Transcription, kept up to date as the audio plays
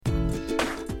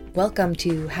Welcome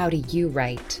to How Do You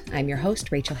Write? I'm your host,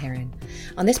 Rachel Herron.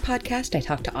 On this podcast, I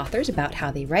talk to authors about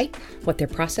how they write, what their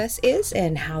process is,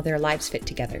 and how their lives fit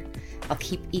together. I'll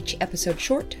keep each episode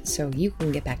short so you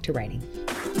can get back to writing.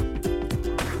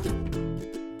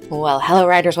 Well, hello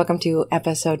writers. Welcome to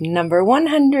episode number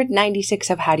 196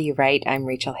 of How Do You Write? I'm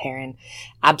Rachel Herron.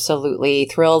 Absolutely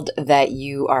thrilled that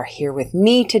you are here with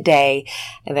me today.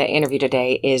 The interview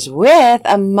today is with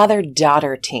a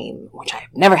mother-daughter team, which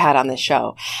I've never had on this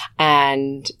show.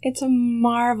 And it's a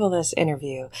marvelous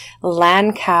interview.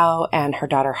 Lan Cao and her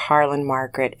daughter Harlan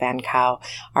Margaret Van Cao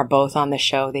are both on the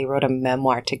show. They wrote a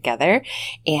memoir together.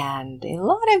 And a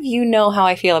lot of you know how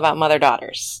I feel about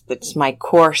mother-daughters. It's my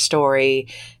core story.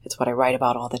 It's what I write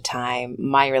about all the time.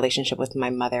 My relationship with my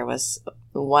mother was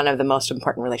one of the most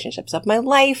important relationships of my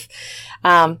life,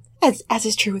 as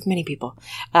is true with many people.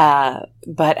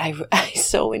 But I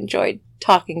so enjoyed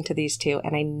talking to these two,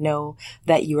 and I know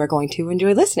that you are going to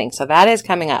enjoy listening. So that is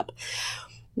coming up.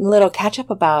 A little catch up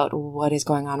about what is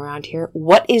going on around here.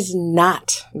 What is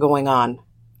not going on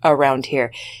around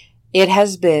here? It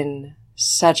has been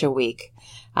such a week.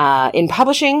 In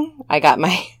publishing, I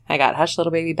got Hush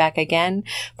Little Baby back again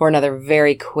for another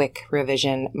very quick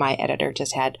revision. My editor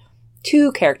just had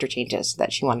 2 character changes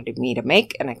that she wanted me to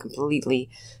make, and I completely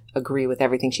agree with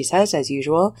everything she says, as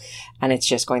usual. And it's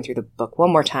just going through the book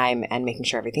one more time and making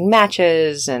sure everything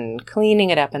matches and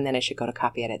cleaning it up, and then it should go to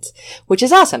copy edits, which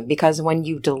is awesome because when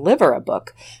you deliver a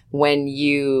book, when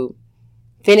you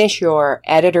finish your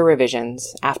editor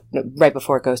revisions right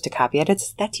before it goes to copy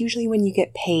edits, that's usually when you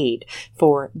get paid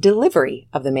for delivery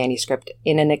of the manuscript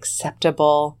in an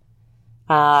acceptable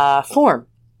form.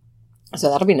 So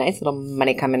that'll be nice. Little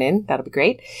money coming in. That'll be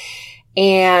great.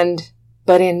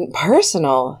 But in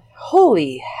personal,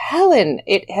 holy Helen,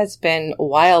 it has been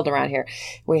wild around here.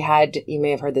 You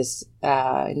may have heard this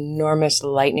enormous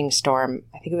lightning storm.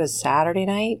 I think it was Sunday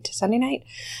night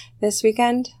this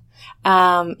weekend.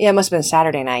 It must have been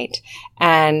Saturday night.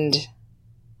 And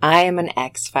I am an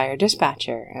ex-fire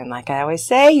dispatcher. And like I always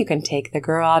say, you can take the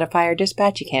girl out of fire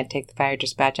dispatch. You can't take the fire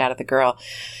dispatch out of the girl.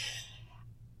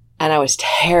 And I was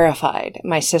terrified.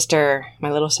 My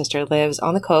little sister lives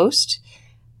on the coast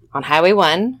on Highway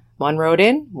 1. One road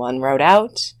in, one road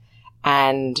out.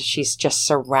 And she's just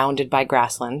surrounded by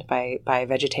grassland, by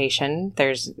vegetation.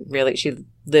 Her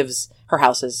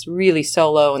house is really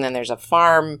solo. And then there's a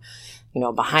farm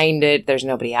behind it. There's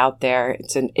nobody out there.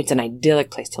 It's an idyllic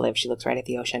place to live. She looks right at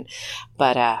the ocean.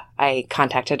 But I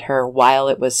contacted her while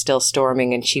it was still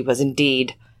storming, and she was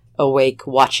indeed awake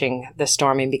watching the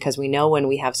storming, because we know when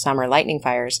we have summer lightning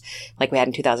fires like we had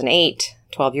in 2008,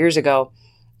 12 years ago,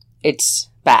 it's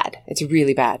bad. It's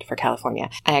really bad for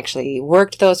California. I actually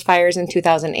worked those fires in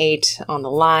 2008 on the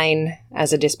line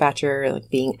as a dispatcher, like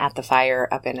being at the fire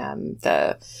up in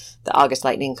the August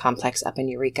Lightning Complex up in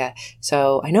Eureka.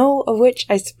 So I know of which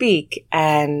I speak,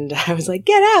 and I was like,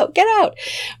 get out.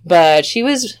 But she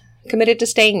was committed to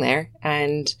staying there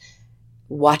and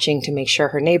watching to make sure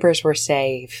her neighbors were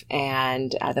safe.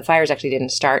 And the fires actually didn't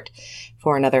start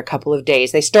for another couple of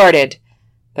days. They started,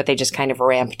 but they just kind of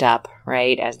ramped up,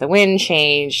 right, as the wind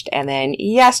changed. And then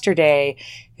yesterday,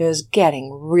 it was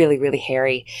getting really, really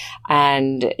hairy.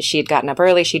 And she had gotten up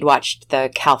early. She'd watched the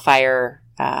CAL FIRE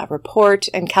report.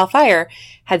 And CAL FIRE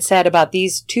had said about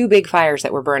these 2 big fires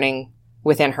that were burning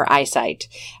within her eyesight.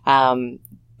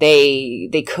 They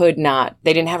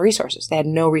didn't have resources. They had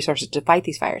no resources to fight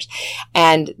these fires.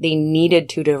 And they needed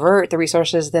to divert the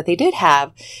resources that they did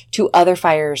have to other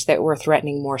fires that were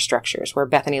threatening more structures. Where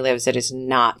Bethany lives, it is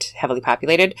not heavily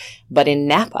populated. But in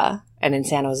Napa and in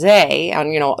San Jose,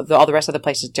 and all the rest of the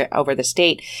places over the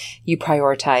state, you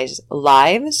prioritize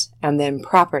lives and then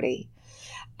property.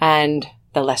 And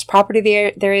the less property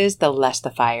there is, the less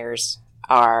the fires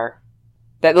are.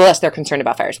 The less they're concerned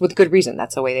about fires, with good reason.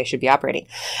 That's the way they should be operating.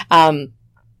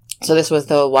 So this was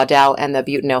the Waddell and the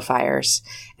Butano fires.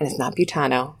 And it's not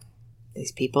Butano.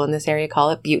 These people in this area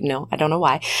call it Butano. I don't know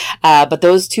why. But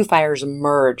those 2 fires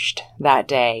merged that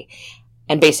day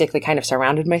and basically kind of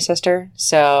surrounded my sister.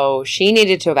 So she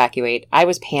needed to evacuate. I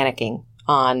was panicking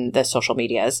on the social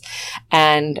medias.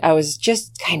 And I was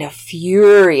just kind of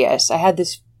furious. I had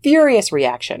this furious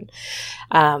reaction.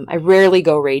 I rarely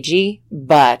go ragey,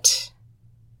 but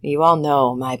you all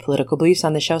know my political beliefs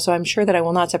on the show, so I'm sure that I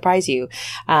will not surprise you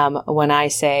when I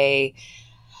say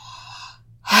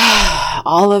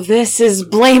all of this is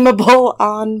blamable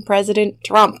on President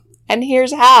Trump. And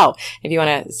here's how. If you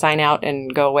want to sign out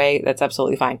and go away, that's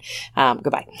absolutely fine.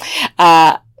 Goodbye.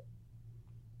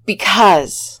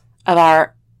 Because of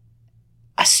our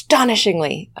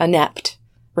astonishingly inept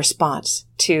response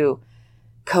to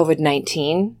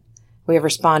COVID-19, We have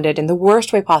responded in the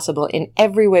worst way possible, in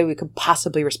every way we could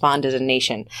possibly respond as a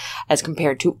nation, as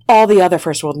compared to all the other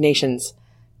first world nations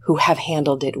who have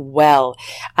handled it well.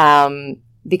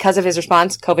 Because of his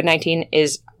response, COVID-19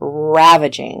 is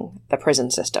ravaging the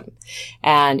prison system.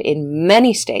 And in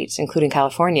many states, including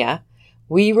California,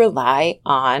 we rely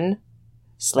on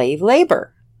slave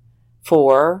labor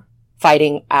for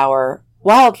fighting our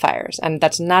wildfires. And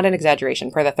that's not an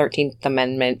exaggeration. Per the 13th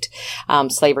Amendment,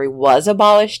 slavery was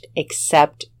abolished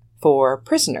except for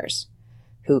prisoners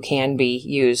who can be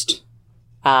used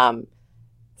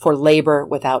for labor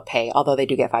without pay, although they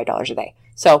do get $5 a day.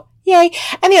 So, yay.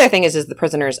 And the other thing is the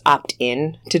prisoners opt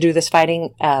in to do this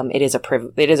fighting. It is a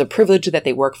privilege that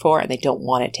they work for, and they don't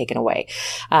want it taken away.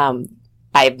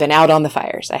 I've been out on the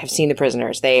fires. I have seen the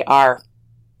prisoners. They are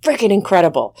freaking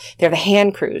incredible. They're the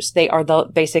hand crews. They are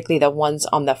basically the ones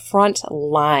on the front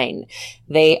line.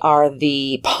 They are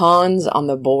the pawns on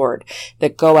the board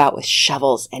that go out with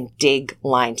shovels and dig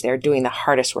lines. They're doing the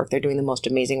hardest work. They're doing the most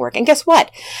amazing work. And guess what?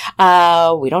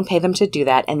 We don't pay them to do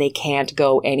that, and they can't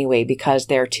go anyway because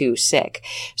they're too sick.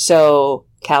 So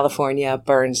California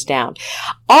burns down.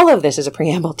 All of this is a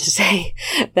preamble to say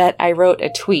that I wrote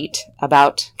a tweet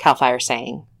about CAL FIRE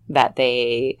saying that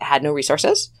they had no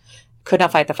resources, could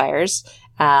not fight the fires,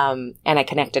 and I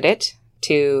connected it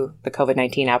to the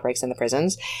COVID-19 outbreaks in the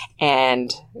prisons,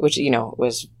 and which,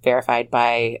 was verified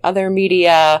by other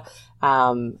media,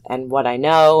 and what I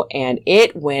know, and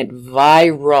it went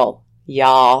viral,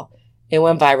 y'all. It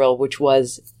went viral, which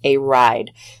was a ride.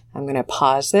 I'm going to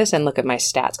pause this and look at my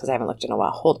stats because I haven't looked in a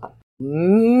while. Hold on.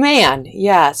 Man,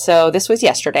 yeah, so this was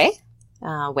yesterday,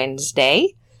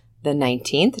 Wednesday, the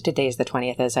 19th. Today's the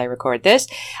 20th as I record this.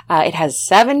 It has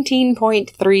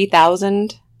 17.3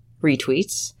 thousand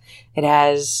retweets. It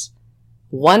has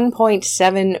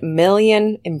 1.7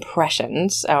 million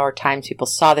impressions, or times people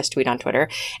saw this tweet on Twitter,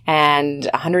 and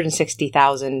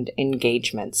 160,000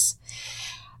 engagements,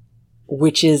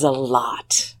 which is a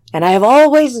lot. And I have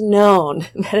always known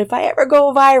that if I ever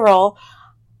go viral,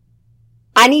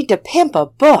 I need to pimp a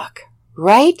book.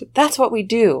 Right? That's what we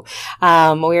do.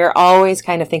 We're always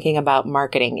kind of thinking about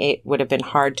marketing. It would have been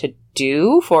hard to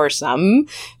do for some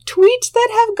tweets that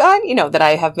have gone, that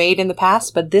I have made in the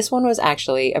past, but this one was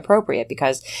actually appropriate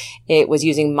because it was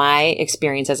using my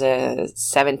experience as a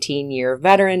 17-year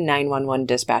veteran 911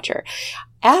 dispatcher,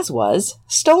 as was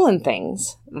Stolen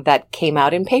Things that came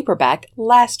out in paperback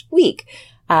last week,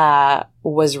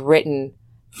 was written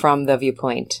from the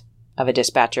viewpoint of a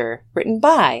dispatcher, written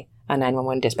by a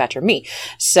 911 dispatcher, me.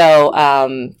 So,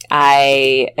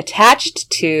 I attached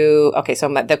to,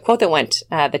 the quote that went,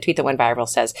 the tweet that went viral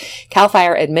says, CAL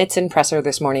FIRE admits in presser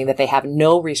this morning that they have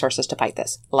no resources to fight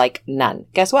this. Like none.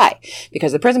 Guess why?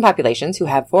 Because the prison populations, who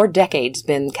have for decades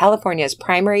been California's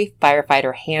primary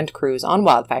firefighter hand crews on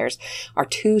wildfires, are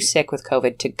too sick with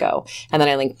COVID to go. And then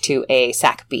I linked to a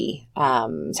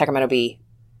Sacramento Bee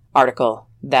article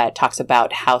that talks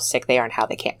about how sick they are and how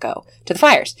they can't go to the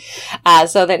fires.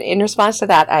 So then in response to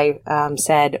that, I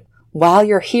said, while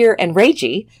you're here and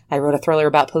ragey, I wrote a thriller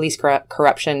about police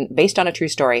corruption based on a true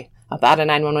story about a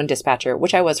 911 dispatcher,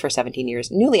 which I was for 17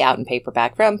 years, newly out in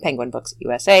paperback from Penguin Books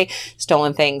USA,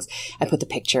 Stolen Things. I put the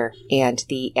picture and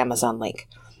the Amazon link.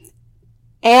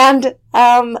 And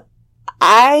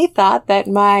I thought that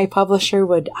my publisher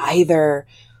would either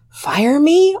fire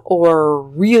me or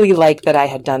really like that I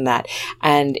had done that.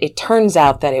 And it turns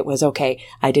out that it was okay.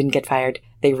 I didn't get fired.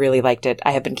 They really liked it.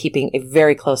 I have been keeping a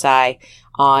very close eye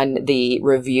on the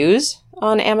reviews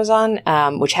on Amazon,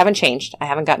 which haven't changed. I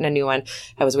haven't gotten a new one.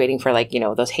 I was waiting for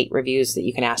those hate reviews that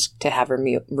you can ask to have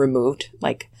removed,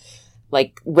 like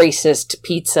racist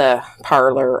pizza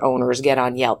parlor owners get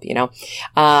on Yelp,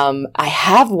 I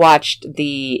have watched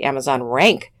the Amazon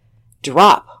rank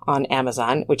drop on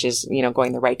Amazon, which is,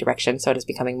 going the right direction. So it is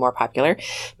becoming more popular.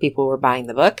 People were buying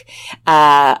the book.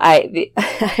 I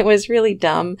was really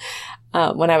dumb,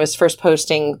 when I was first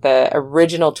posting the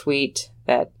original tweet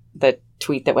that the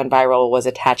tweet that went viral was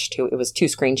attached to. It was 2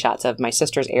 screenshots of my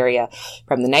sister's area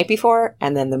from the night before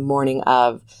and then the morning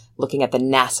of, looking at the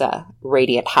NASA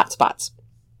radiant hotspots.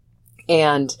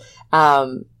 And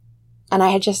I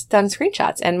had just done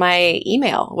screenshots and my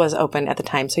email was open at the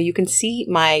time. So you can see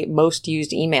my most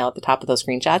used email at the top of those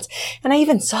screenshots. And I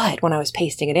even saw it when I was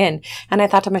pasting it in. And I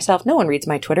thought to myself, no one reads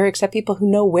my Twitter except people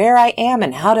who know where I am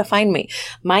and how to find me.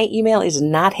 My email is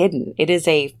not hidden. It is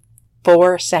a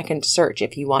 4-second search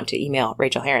if you want to email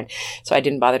Rachel Herron. So I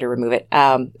didn't bother to remove it.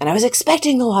 And I was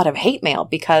expecting a lot of hate mail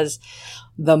because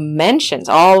the mentions,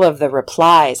 all of the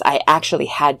replies, I actually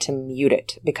had to mute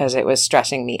it because it was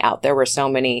stressing me out. There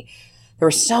there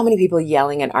were so many people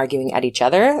yelling and arguing at each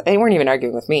other. They weren't even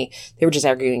arguing with me. They were just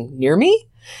arguing near me.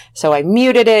 So I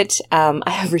muted it.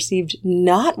 I have received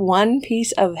not one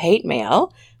piece of hate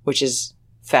mail, which is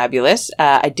fabulous.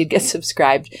 I did get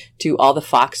subscribed to all the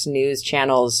Fox News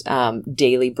channel's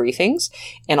daily briefings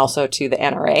and also to the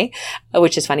NRA,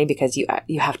 which is funny because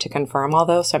you have to confirm all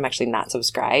those. So I'm actually not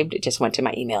subscribed. It just went to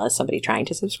my email as somebody trying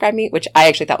to subscribe me, which I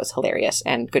actually thought was hilarious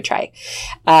and good try.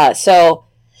 So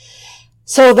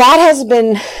that has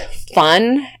been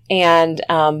fun. And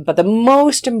but the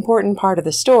most important part of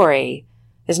the story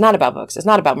is not about books. It's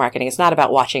not about marketing. It's not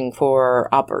about watching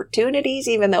for opportunities,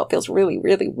 even though it feels really,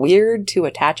 really weird to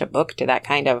attach a book to that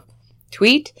kind of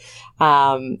tweet.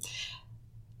 The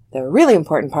really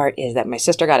important part is that my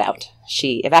sister got out.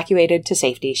 She evacuated to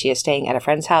safety. She is staying at a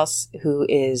friend's house who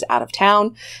is out of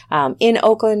town in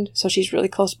Oakland. So she's really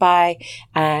close by,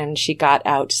 and she got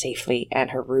out safely,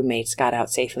 and her roommates got out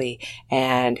safely.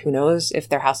 And who knows if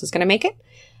their house is going to make it.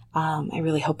 I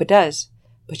really hope it does.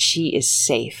 But she is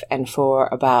safe. And for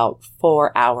about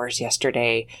 4 hours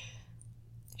yesterday,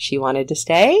 she wanted to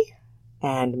stay.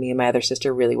 And me and my other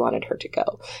sister really wanted her to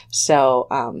go. So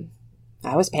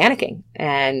I was panicking.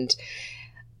 And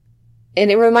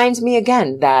it reminds me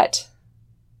again that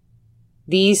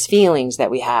these feelings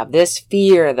that we have, this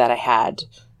fear that I had,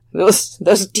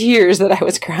 those tears that I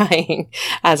was crying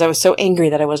as I was so angry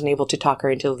that I wasn't able to talk her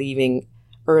into leaving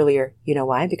earlier. You know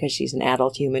why? Because she's an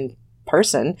adult human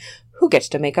person who gets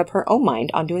to make up her own mind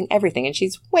on doing everything. And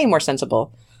she's way more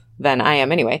sensible than I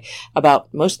am anyway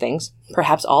about most things,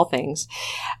 perhaps all things.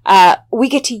 We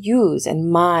get to use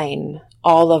and mine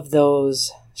all of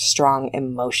those strong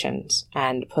emotions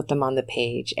and put them on the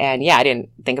page. And yeah, I didn't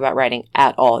think about writing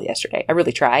at all yesterday. I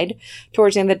really tried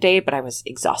towards the end of the day, but I was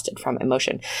exhausted from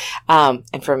emotion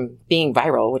and from being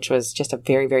viral, which was just a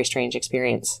very, very strange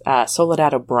experience.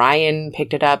 Soledad O'Brien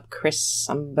picked it up. Chris,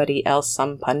 somebody else,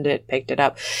 some pundit picked it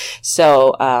up.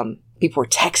 So people were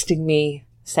texting me,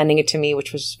 sending it to me,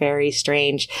 which was very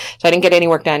strange. So I didn't get any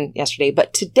work done yesterday.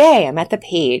 But today I'm at the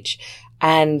page,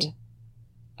 and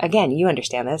again, you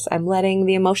understand this. I'm letting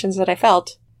the emotions that I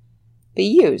felt be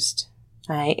used.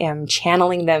 I am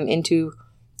channeling them into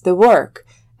the work.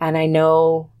 And I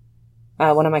know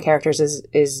one of my characters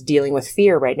is dealing with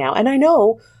fear right now. And I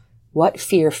know what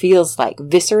fear feels like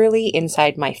viscerally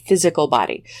inside my physical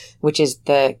body, which is,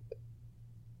 I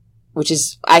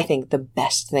think, the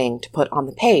best thing to put on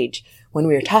the page when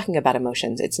we are talking about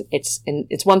emotions.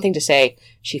 It's one thing to say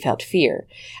she felt fear,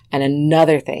 and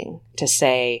another thing to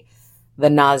say the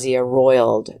nausea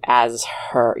roiled as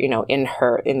her, in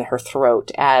her throat,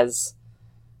 as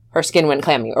her skin went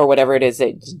clammy, or whatever it is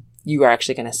that you are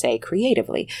actually going to say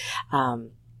creatively.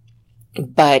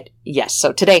 But yes,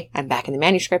 so today I'm back in the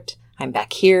manuscript. I'm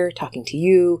back here talking to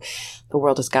you. The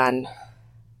world has gone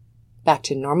back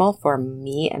to normal for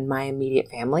me and my immediate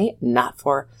family, not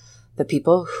for the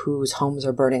people whose homes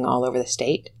are burning all over the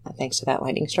state, thanks to that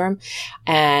lightning storm.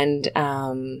 And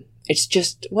it's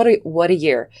just, what a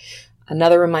year.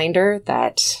 Another reminder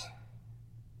that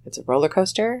it's a roller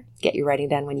coaster. Get your writing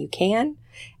done when you can,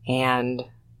 and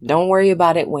don't worry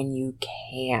about it when you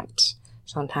can't.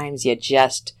 Sometimes you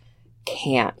just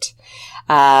can't.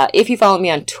 If you followed me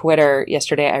on Twitter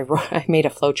yesterday, I made a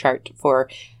flow chart for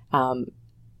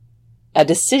a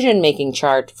decision-making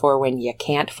chart for when you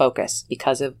can't focus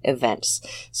because of events.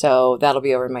 So that'll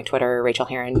be over in my Twitter, Rachel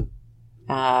Herron,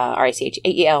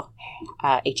 RACHAEL,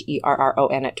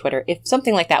 HERRON at Twitter, if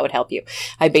something like that would help you.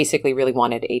 I basically really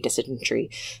wanted a decision tree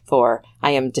for,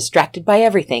 I am distracted by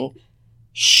everything.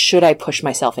 Should I push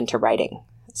myself into writing?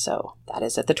 So that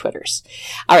is at the Twitters.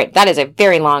 All right. That is a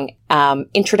very long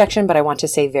introduction, but I want to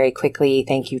say very quickly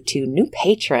thank you to new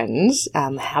patrons. I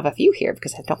have a few here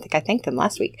because I don't think I thanked them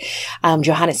last week.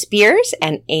 Johanna Spears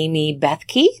and Amy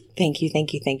Bethke. Thank you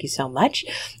so much.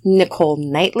 Nicole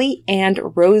Knightley and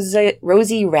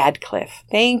Rosie Radcliffe.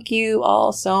 Thank you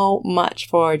all so much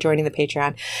for joining the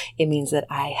Patreon. It means that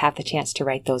I have the chance to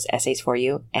write those essays for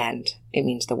you, and it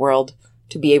means the world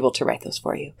to be able to write those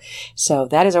for you. So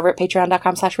that is over at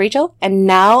patreon.com/Rachel. And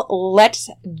now let's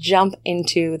jump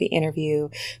into the interview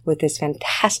with this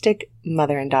fantastic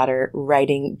mother and daughter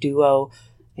writing duo.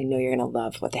 I know you're going to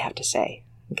love what they have to say.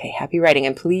 Okay, happy writing,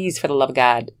 and please, for the love of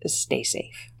God, stay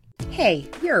safe. Hey,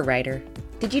 you're a writer.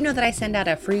 Did you know that I send out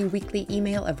a free weekly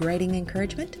email of writing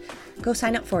encouragement? Go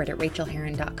sign up for it at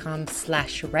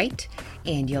rachelherron.com/write,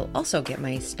 and you'll also get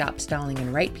my Stop Stalling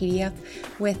and Write PDF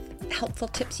with helpful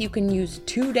tips you can use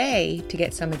today to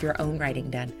get some of your own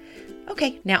writing done.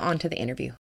 Okay, now on to the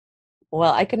interview.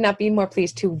 Well, I could not be more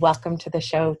pleased to welcome to the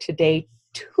show today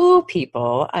two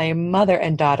people, a mother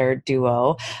and daughter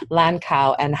duo, Lan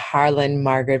Cow and Harlan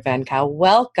Margaret Van Cow.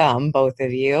 Welcome, both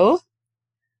of you.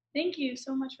 Thank you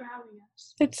so much for having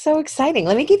us. It's so exciting.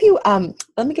 Let me give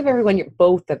everyone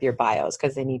both of your bios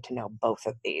because they need to know both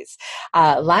of these.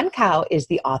 Lan Cow is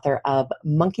the author of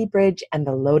Monkey Bridge and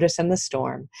The Lotus and the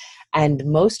Storm, and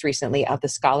most recently of the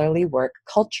scholarly work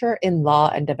Culture in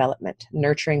Law and Development,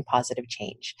 Nurturing Positive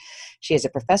Change. She is a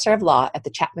professor of law at the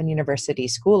Chapman University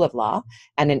School of Law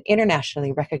and an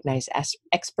internationally recognized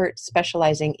expert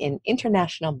specializing in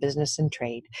international business and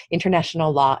trade,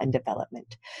 international law and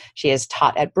development. She has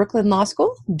taught at Brooklyn Law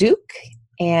School, Duke,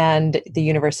 and the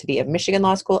University of Michigan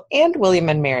Law School, and William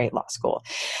and Mary Law School.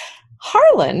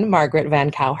 Harlan Margaret Van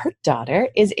Cow, her daughter,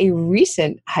 is a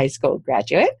recent high school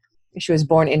graduate. She was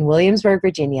born in Williamsburg,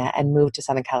 Virginia, and moved to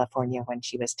Southern California when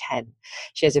she was 10.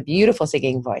 She has a beautiful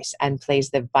singing voice and plays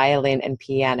the violin and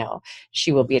piano.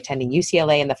 She will be attending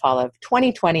UCLA in the fall of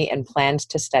 2020 and plans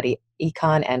to study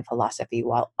econ and philosophy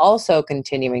while also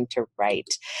continuing to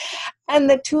write. And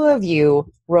the two of you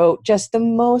wrote just the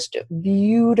most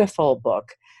beautiful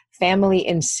book, Family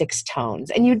in Six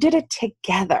Tones, and you did it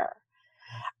together.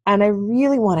 And I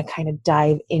really want to kind of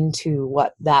dive into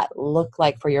what that looked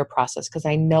like for your process, because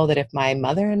I know that if my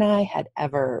mother and I had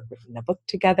ever written a book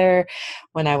together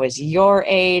when I was your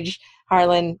age,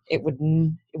 Harlan, it would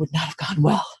not have gone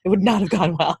well. It would not have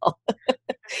gone well.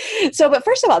 So, but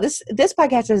first of all, this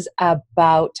podcast is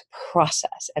about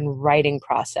process and writing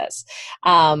process.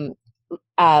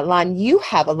 Lan, you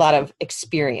have a lot of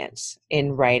experience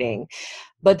in writing,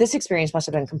 but this experience must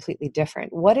have been completely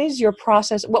different. What was your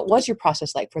process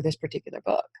like for this particular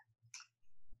book?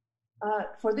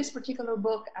 For this particular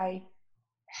book, I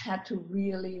had to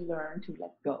really learn to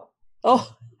let go.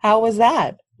 Oh, how was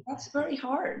that? That's very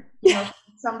hard.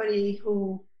 Somebody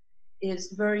who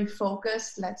is very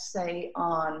focused, let's say,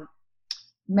 on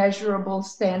measurable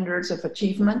standards of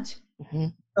achievement. Mm-hmm.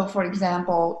 So, for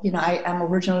example, I am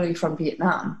originally from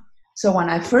Vietnam. So when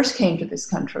I first came to this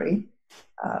country,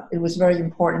 it was very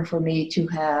important for me to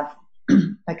have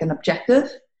like an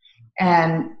objective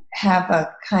and have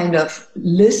a kind of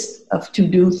list of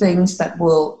to-do things that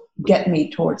will get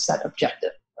me towards that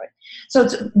objective. Right. So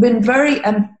it's been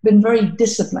very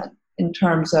disciplined in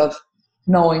terms of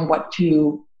knowing what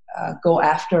to go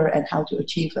after and how to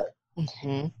achieve it.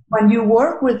 Mm-hmm. When you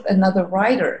work with another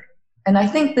writer, and I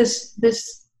think this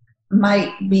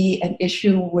might be an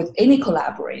issue with any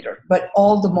collaborator, but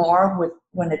all the more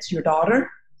when it's your daughter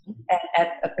and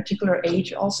at a particular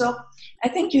age also, I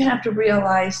think you have to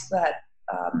realize that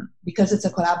because it's a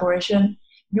collaboration,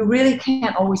 you really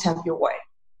can't always have your way.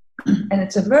 And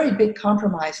it's a very big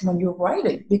compromise when you're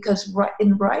writing, because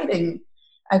in writing,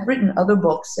 I've written other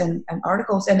books and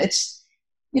articles, and it's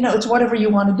whatever you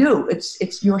want to do.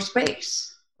 It's your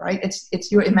space, right?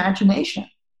 It's your imagination.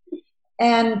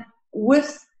 And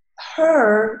with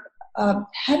her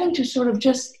having to sort of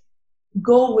just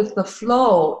go with the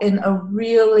flow in a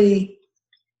really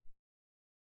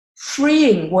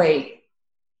freeing way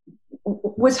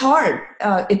was hard.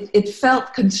 It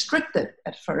felt constricted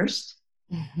at first.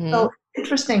 Mm-hmm. So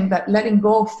interesting that letting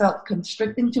go felt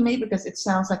constricting to me, because it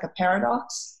sounds like a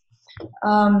paradox.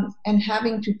 And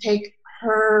having to take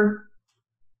her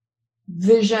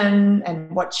vision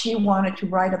and what she wanted to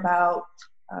write about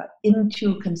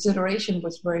into consideration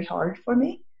was very hard for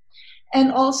me.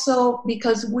 And also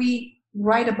because we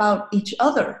write about each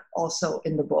other also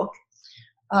in the book,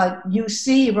 you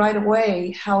see right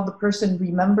away how the person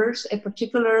remembers a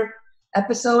particular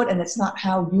episode, and it's not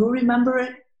how you remember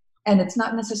it. And it's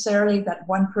not necessarily that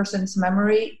one person's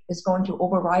memory is going to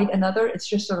override another. It's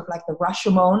just sort of like the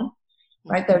Rashomon,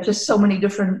 right? There are just so many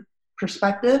different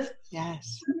perspectives.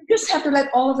 Yes. You just have to let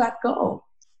all of that go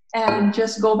and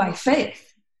just go by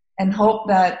faith and hope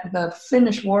that the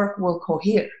finished work will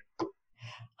cohere.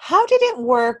 How did it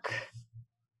work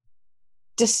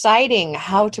deciding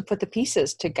how to put the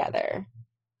pieces together?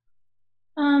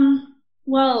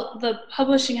 Well, the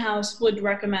publishing house would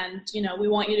recommend, we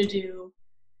want you to do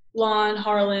Lan,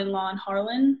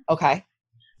 Harlan. Okay.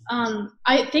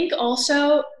 I think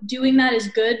also doing that is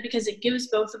good because it gives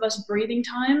both of us breathing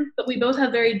time, but we both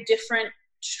have very different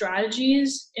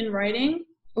strategies in writing.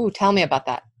 Ooh, tell me about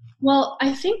that. Well,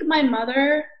 I think my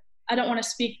mother, I don't want to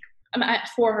speak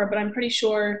for her, but I'm pretty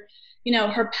sure,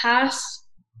 her past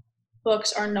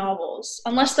books are novels,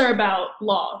 unless they're about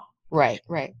law. Right.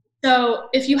 So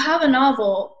if you have a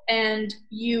novel and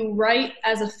you write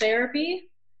as a therapy,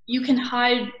 you can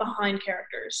hide behind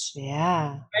characters.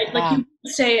 Yeah. Right? Like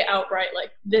you say outright,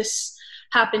 like, this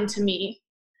happened to me.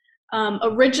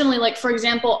 Originally, like, for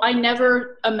example, I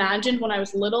never imagined when I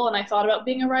was little and I thought about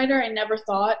being a writer, I never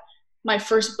thought my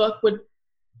first book would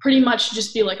pretty much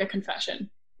just be like a confession.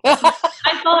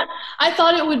 I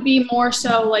thought it would be more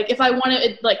so like if I wanted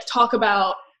to like talk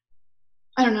about,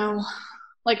 I don't know,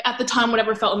 like at the time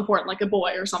whatever felt important, like a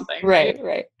boy or something.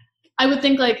 Right. I would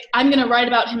think like I'm going to write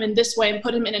about him in this way and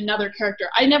put him in another character.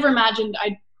 I never imagined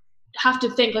I'd have to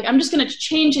think like I'm just going to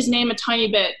change his name a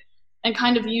tiny bit and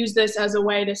kind of use this as a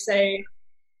way to say,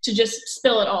 to just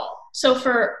spill it all. So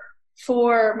for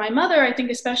my mother, I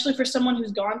think especially for someone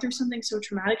who's gone through something so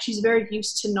traumatic, she's very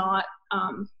used to not,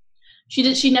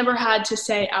 she never had to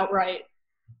say outright,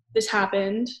 this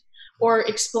happened, or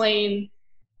explain.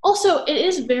 Also, it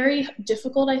is very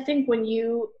difficult, I think, when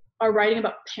you are writing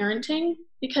about parenting,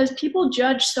 because people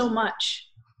judge so much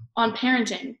on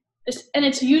parenting. And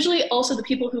it's usually also the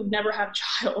people who've never had a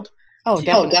child. Oh,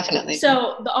 definitely.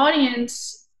 So the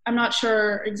audience, I'm not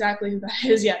sure exactly who that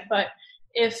is yet, but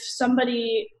if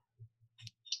somebody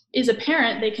is a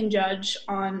parent, they can judge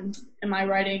on, am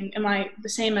I the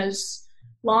same as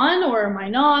Lon, or am I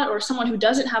not? Or someone who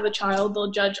doesn't have a child,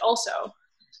 they'll judge also.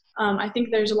 I think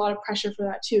there's a lot of pressure for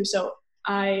that too. So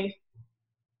I'm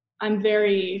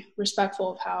very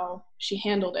respectful of how she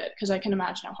handled it, because I can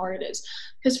imagine how hard it is.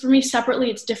 Because for me,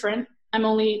 separately, it's different.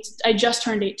 I just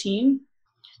turned 18.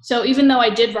 So even though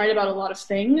I did write about a lot of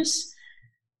things,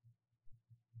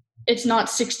 it's not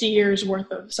 59 years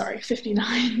worth of stuff.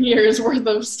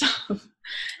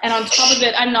 And on top of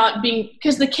it, I'm not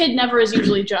because the kid never is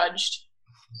usually judged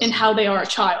in how they are a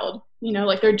child. You know,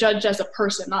 like they're judged as a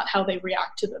person, not how they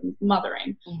react to the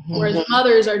mothering. Mm-hmm. Whereas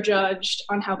mothers are judged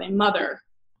on how they mother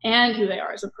and who they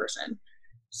are as a person.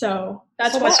 So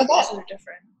that's why classes are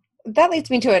different. That leads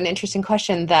me to an interesting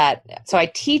question so I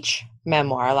teach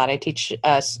memoir a lot. I teach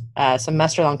a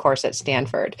semester-long course at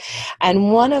Stanford.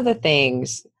 And one of the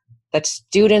things that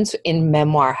students in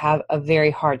memoir have a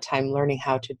very hard time learning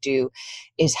how to do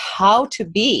is how to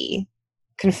be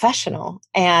confessional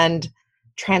and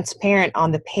transparent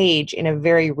on the page in a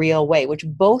very real way, which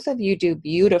both of you do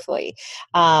beautifully.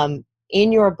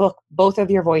 In your book, both of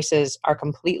your voices are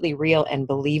completely real and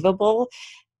believable.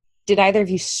 Did either of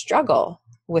you struggle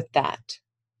with that?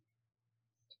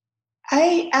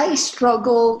 I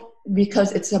struggle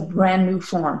because it's a brand new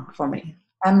form for me.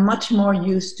 I'm much more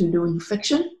used to doing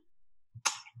fiction.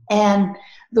 And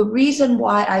the reason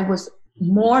why I was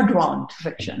more drawn to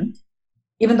fiction,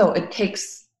 even though it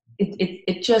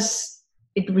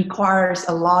requires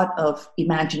a lot of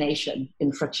imagination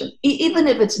in fiction, even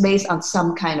if it's based on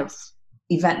some kind of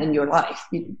event in your life.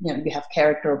 You have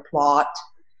character, plot,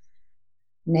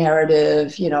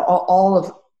 narrative,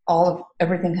 all of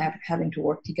everything having to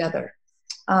work together.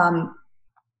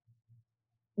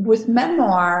 With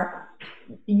memoir,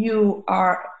 you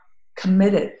are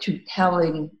committed to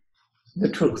telling the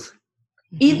truth.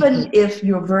 Even if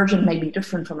your version may be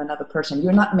different from another person,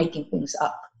 you're not making things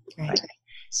up. Right?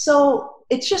 So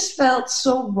it just felt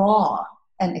so raw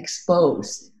and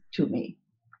exposed to me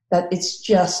that it's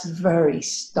just very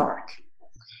stark.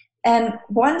 And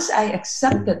once I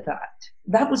accepted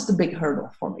that was the big hurdle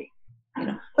for me.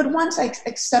 But once I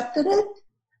accepted it,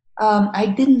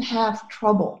 I didn't have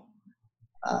trouble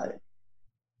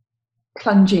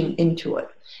plunging into it.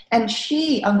 And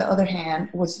she, on the other hand,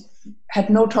 had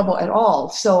no trouble at all.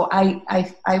 So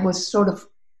I was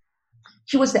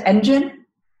she was the engine,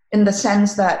 in the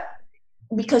sense that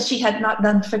because she had not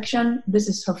done fiction, this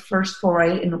is her first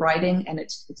foray in writing, and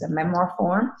it's a memoir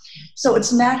form. So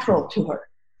it's natural to her.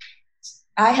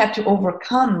 I had to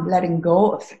overcome letting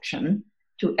go of fiction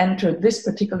to enter this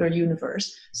particular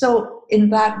universe. So in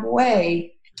that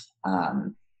way,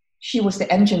 she was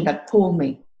the engine that pulled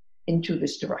me into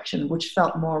this direction, which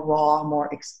felt more raw, more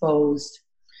exposed,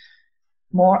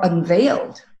 more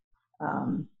unveiled.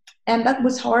 And that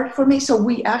was hard for me. So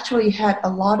we actually had a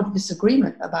lot of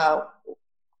disagreement about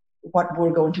what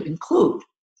we're going to include.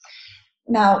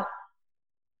 Now,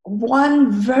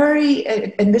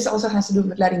 and this also has to do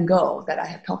with letting go that I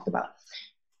have talked about.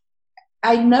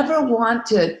 I never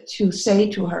wanted to say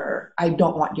to her, I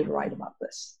don't want you to write about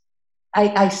this.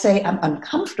 I say I'm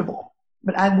uncomfortable,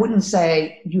 but I wouldn't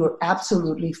say you're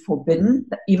absolutely forbidden,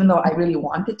 even though I really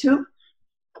wanted to.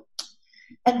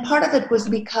 And part of it was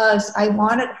because I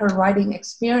wanted her writing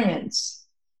experience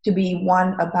to be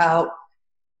one about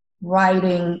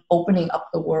writing, opening up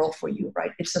the world for you,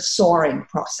 right? It's a soaring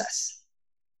process.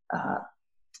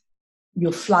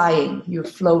 You're flying, you're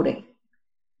floating.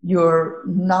 You're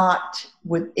not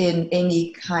within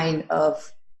any kind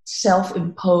of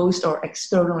self-imposed or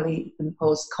externally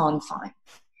imposed confine.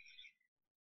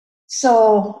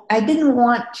 So I didn't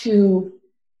want to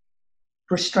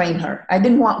restrain her. I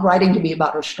didn't want writing to be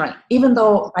about restraint, even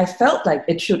though I felt like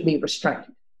it should be restraint.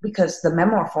 because the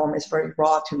memoir form is very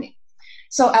raw to me.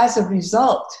 So as a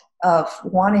result of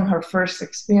wanting her first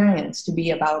experience to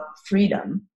be about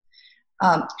freedom,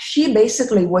 she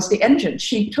basically was the engine.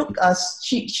 She took us,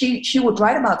 she would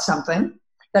write about something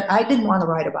that I didn't want to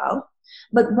write about,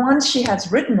 but once she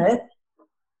has written it,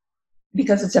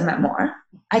 because it's a memoir,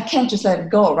 I can't just let it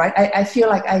go, right? I feel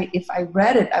like if I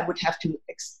read it, I would have to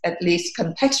at least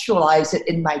contextualize it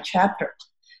in my chapter.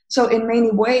 So in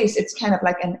many ways, it's kind of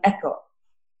like an echo.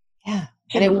 Yeah.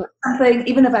 And something,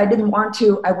 even if I didn't want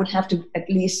to, I would have to at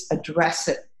least address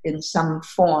it in some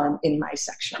form in my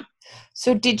section.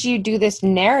 So did you do this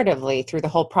narratively through the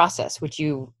whole process? Would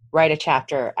you write a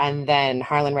chapter and then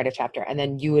Harlan write a chapter and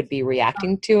then you would be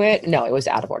reacting to it? No, it was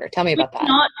out of order. Tell me about that. We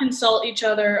did not consult each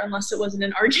other unless it wasn't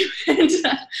an argument,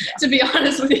 to be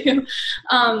honest with you.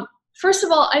 First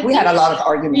of all, we had a lot of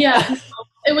arguments. Yeah,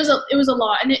 it was a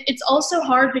lot. And it's also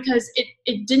hard because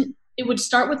it would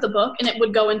start with the book and it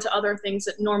would go into other things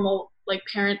that normal like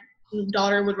parent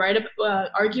daughter would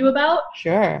argue about.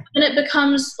 Sure. And it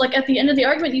becomes like at the end of the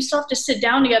argument, you still have to sit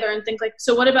down together and think like,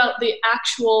 so what about the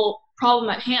actual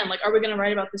problem at hand? Like, are we going to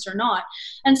write about this or not?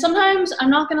 And sometimes, I'm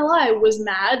not going to lie, I was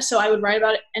mad, so I would write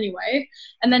about it anyway.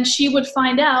 And then she would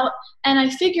find out, and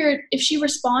I figured if she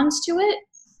responds to it,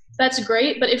 that's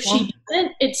great. But if she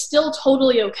doesn't, it's still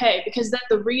totally okay, because then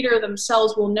the reader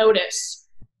themselves will notice,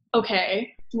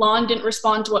 okay, Lon didn't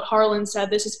respond to what Harlan said.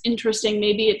 This is interesting.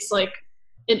 Maybe it's like,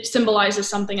 it symbolizes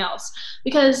something else.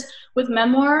 Because with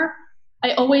memoir,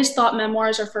 I always thought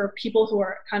memoirs are for people who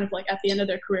are kind of like at the end of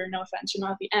their career. No offense, you're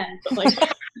not at the end, but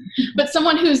like, but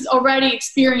someone who's already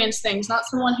experienced things, not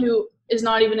someone who is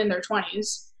not even in their 20s.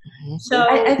 Mm-hmm. So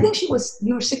I think you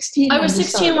were 16. I was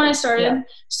 16 when I started. Yeah.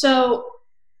 So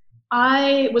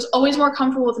I was always more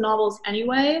comfortable with novels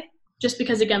anyway, just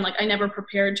because again, like I never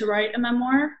prepared to write a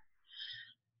memoir.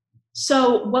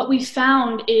 So what we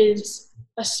found is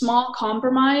a small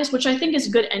compromise, which I think is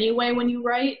good anyway when you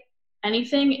write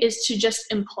anything, is to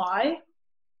just imply.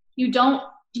 You don't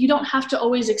have to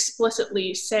always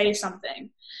explicitly say something.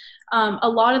 A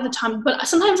lot of the time, but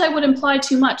sometimes I would imply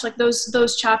too much, like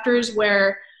those chapters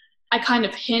where I kind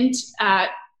of hint at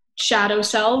shadow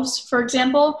selves, for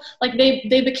example, like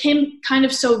they became kind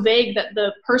of so vague that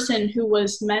the person who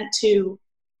was meant to,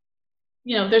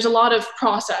 you know, there's a lot of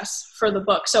process for the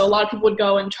book. So a lot of people would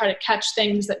go and try to catch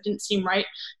things that didn't seem right.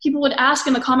 People would ask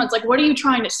in the comments, like, what are you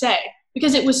trying to say?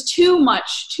 Because it was too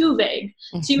vague.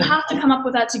 So you have to come up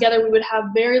with that together. We would have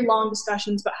very long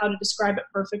discussions about how to describe it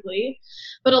perfectly.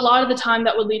 But a lot of the time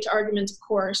that would lead to arguments, of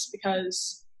course,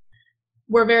 because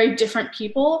we're very different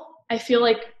people. I feel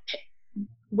like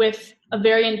with a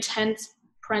very intense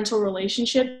parental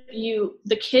relationship,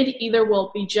 the kid either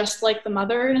will be just like the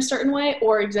mother in a certain way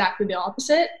or exactly the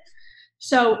opposite.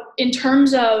 So in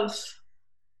terms of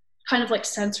kind of like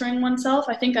censoring oneself,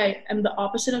 I think I am the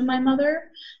opposite of my mother,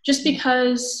 just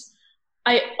because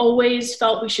I always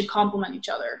felt we should compliment each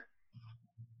other.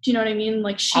 Do you know what I mean?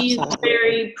 Like she's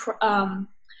very,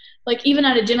 like even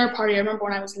at a dinner party, I remember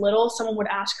when I was little, someone would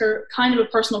ask her kind of a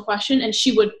personal question and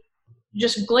she would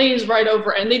just glaze right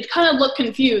over it, and they'd kind of look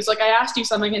confused. Like I asked you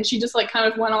something and she just like kind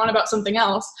of went on about something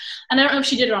else. And I don't know if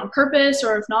she did it on purpose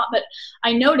or if not, but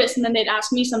I noticed, and then they'd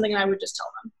ask me something and I would just tell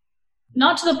them.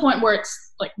 Not to the point where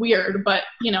it's like weird, but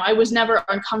you know, I was never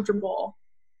uncomfortable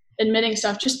admitting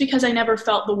stuff just because I never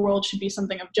felt the world should be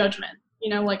something of judgment. You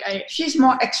know, like she's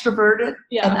more extroverted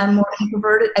and I'm more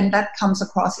introverted, and that comes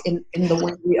across in the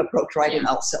way we approach writing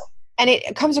also. And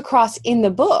it comes across in the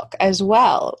book as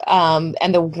well,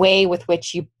 and the way with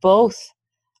which you both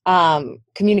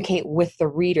communicate with the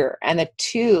reader. And the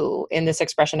two in this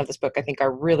expression of this book, I think,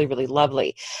 are really, really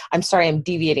lovely. I'm sorry, I'm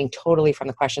deviating totally from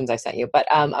the questions I sent you, but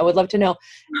I would love to know.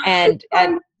 And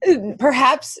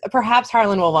perhaps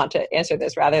Harlan will want to answer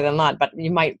this rather than Lon, but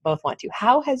you might both want to.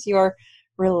 How has your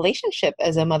relationship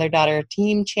as a mother-daughter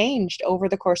team changed over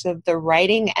the course of the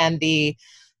writing and the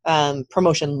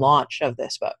promotion launch of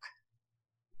this book?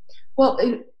 Well,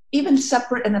 even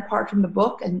separate and apart from the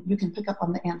book, and you can pick up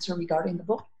on the answer regarding the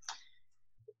book,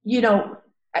 you know,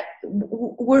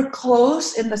 we're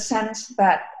close in the sense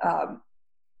that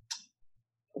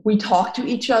we talk to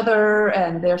each other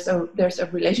and there's a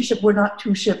relationship. We're not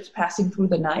two ships passing through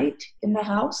the night in the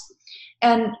house.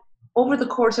 And over the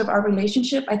course of our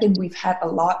relationship, I think we've had a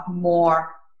lot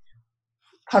more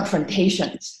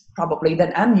confrontations probably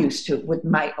than I'm used to with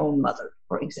my own mother,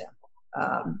 for example.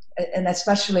 And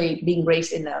especially being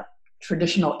raised in a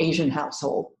traditional Asian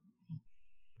household,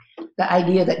 the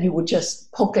idea that you would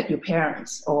just poke at your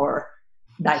parents or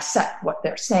dissect what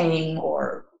they're saying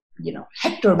or, you know,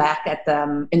 hector back at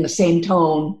them in the same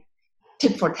tone,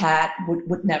 tit for tat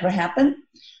would never happen.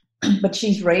 but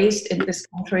she's raised in this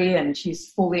country and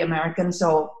she's fully American,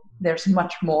 so there's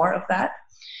much more of that.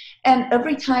 And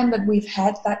every time that we've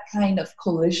had that kind of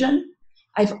collision,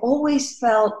 I've always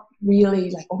felt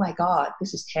really like, oh my God,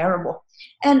 this is terrible.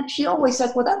 And she always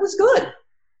said, well, that was good.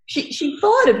 She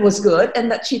thought it was good,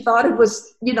 and that she thought it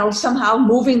was, somehow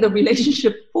moving the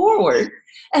relationship forward.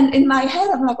 And in my head,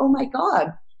 I'm like, oh my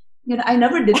God, I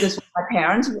never did this with my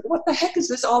parents. What the heck is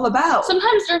this all about?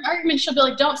 Sometimes during arguments, she'll be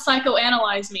like, don't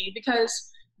psychoanalyze me, because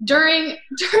during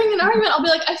an argument, I'll be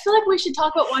like, I feel like we should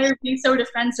talk about why you're being so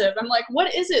defensive. I'm like,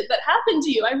 what is it that happened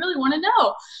to you? I really want to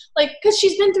know. Like, because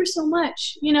she's been through so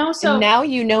much, so. And now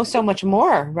you know so much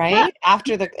more, right? Yeah.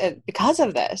 After because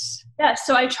of this. Yeah,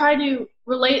 so I try to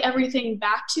relate everything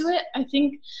back to it. I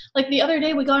think, like the other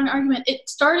day we got in an argument. It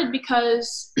started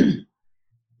because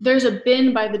there's a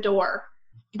bin by the door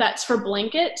that's for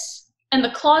blankets, and the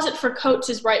closet for coats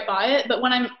is right by it. But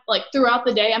when I'm like throughout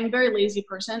the day, I'm a very lazy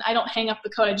person. I don't hang up the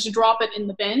coat. I just drop it in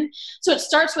the bin. So it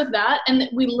starts with that. And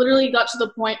we literally got to the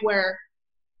point where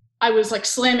I was like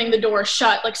slamming the door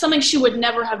shut, like something she would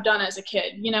never have done as a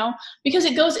kid, because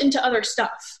it goes into other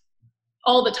stuff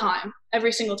all the time,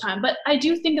 every single time. But I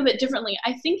do think of it differently.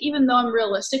 I think even though I'm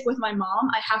realistic with my mom,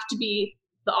 I have to be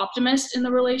the optimist in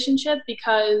the relationship,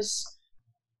 because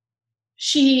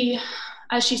she,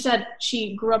 as she said,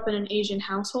 she grew up in an Asian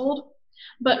household.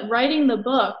 But writing the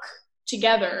book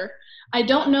together, I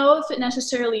don't know if it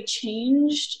necessarily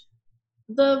changed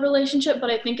the relationship,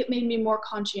 but I think it made me more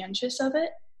conscientious of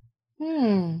it,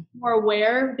 more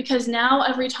aware, because now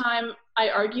every time I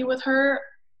argue with her,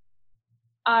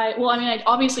 I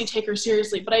obviously take her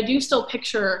seriously, but I do still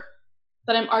picture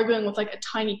that I'm arguing with like a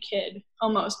tiny kid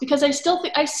almost, because I still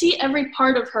think I see every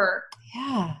part of her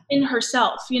in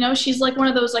herself. She's like one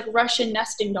of those like Russian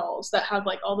nesting dolls that have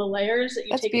like all the layers that you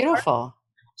That's take beautiful. apart.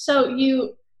 So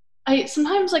I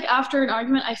sometimes, like, after an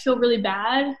argument, I feel really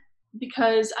bad,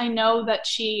 because I know that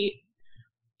she's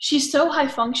so high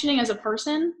functioning as a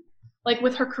person, like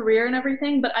with her career and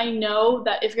everything. But I know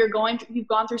that if you've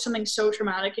gone through something so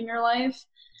traumatic in your life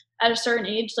at a certain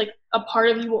age, like a part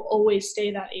of you will always stay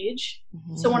that age.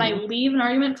 Mm-hmm. So when I leave an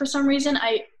argument for some reason,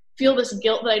 I feel this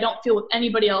guilt that I don't feel with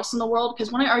anybody else in the world,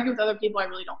 because when I argue with other people, I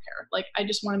really don't care. Like, I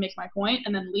just want to make my point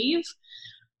and then leave.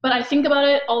 But I think about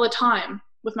it all the time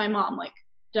with my mom. Like,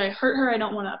 did I hurt her? I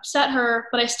don't want to upset her,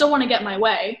 but I still want to get my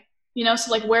way,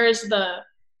 so like, where's the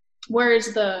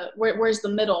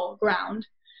middle ground?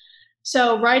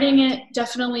 So writing it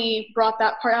definitely brought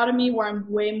that part out of me, where I'm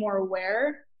way more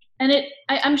aware. And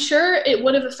I'm sure it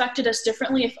would have affected us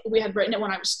differently if we had written it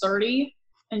when I was 30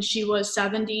 and she was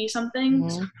 70 something.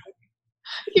 Mm-hmm.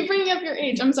 I keep bringing up your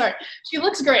age. I'm sorry. She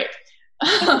looks great.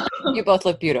 You both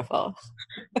look beautiful.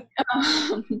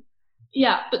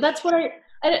 Yeah, but that's what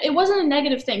it wasn't a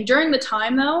negative thing. During the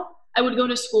time, though, I would go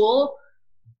to school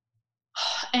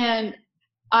and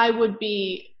I would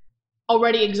be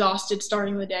already exhausted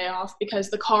starting the day off,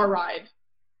 because the car ride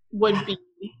would be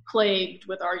plagued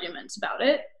with arguments about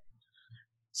it.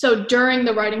 So during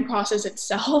the writing process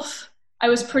itself, I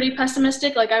was pretty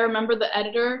pessimistic. Like, I remember the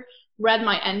editor read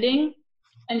my ending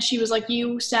and she was like,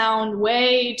 you sound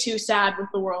way too sad with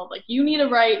the world. Like, you need to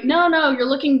write, no, you're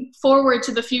looking forward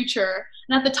to the future.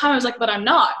 And at the time I was like, but I'm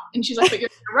not. And she's like, but you're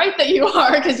right that you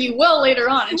are, because you will later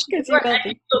on. And she's like, I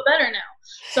feel better now.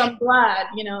 So I'm glad,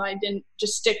 I didn't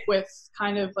just stick with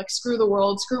kind of like, screw the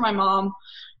world, screw my mom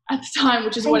at the time,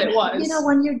 which is what it was.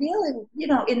 When you're dealing,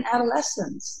 in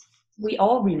adolescence, we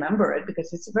all remember it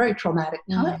because it's a very traumatic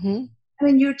time. Mm-hmm. I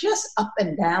mean, you're just up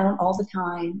and down all the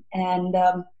time, and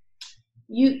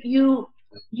you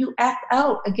act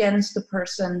out against the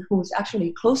person who's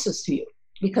actually closest to you,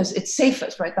 because it's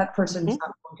safest, right? That person is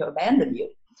not going to abandon you.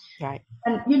 Right.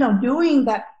 And, doing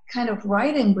that kind of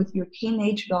writing with your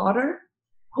teenage daughter,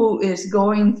 who is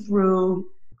going through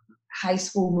high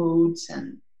school moods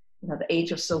and, the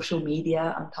age of social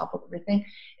media on top of everything,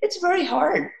 it's very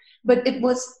hard. But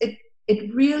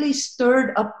it really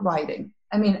stirred up writing.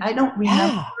 I mean, I don't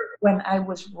remember when I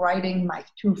was writing my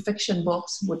 2 fiction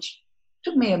books, which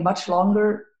took me a much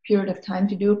longer period of time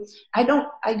to do. I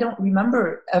don't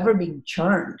remember ever being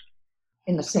churned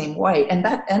in the same way. And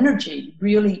that energy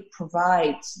really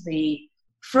provides the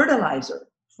fertilizer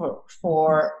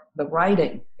for the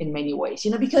writing in many ways,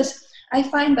 because I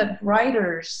find that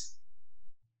writers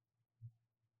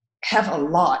have a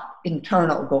lot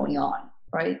internal going on,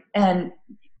 right? And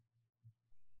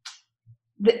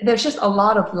there's just a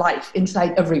lot of life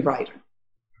inside every writer.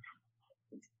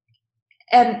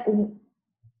 And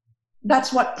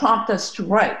that's what prompts us to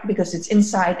write, because it's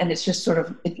inside and it's just sort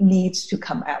of, it needs to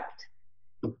come out.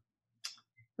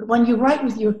 But when you write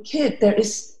with your kid, there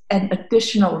is an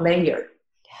additional layer.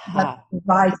 Yeah.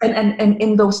 Right. And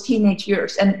in those teenage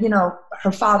years. And,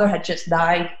 her father had just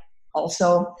died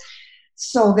also.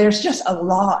 So there's just a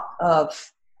lot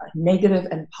of negative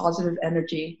and positive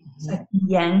energy. It's like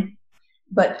yang.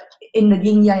 But in the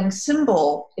yin yang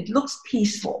symbol, it looks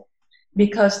peaceful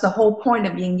because the whole point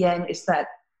of yin yang is that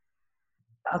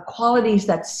qualities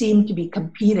that seem to be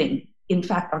competing, in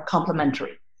fact, are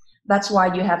complementary. That's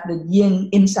why you have the yin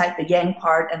inside the yang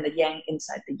part and the yang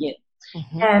inside the yin.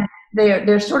 Mm-hmm. And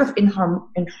they're sort of in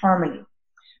harmony.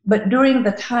 But during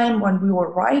the time when we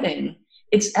were writing,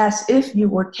 it's as if you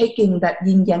were taking that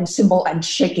yin yang symbol and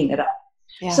shaking it up.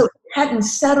 Yeah. So it hadn't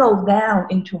settled down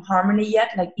into harmony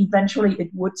yet. Like eventually it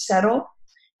would settle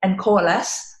and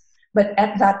coalesce. But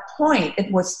at that point,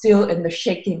 it was still in the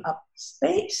shaking up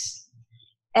space.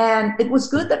 And it was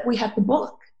good that we had the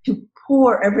book to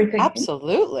pour everything.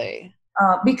 Absolutely.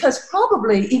 Because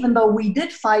probably, even though we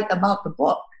did fight about the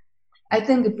book, I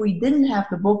think if we didn't have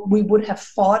the book, we would have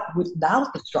fought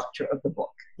without the structure of the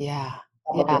book. Yeah.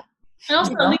 Probably. Yeah. And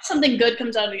also, at least something good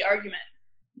comes out of the argument.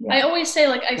 Yeah. I always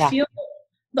say, I feel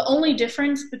the only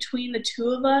difference between the two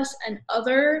of us and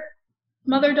other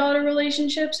mother-daughter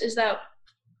relationships is that,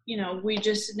 we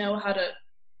just know how to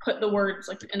put the words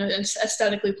in an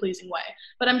aesthetically pleasing way.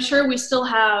 But I'm sure we still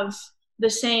have the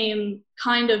same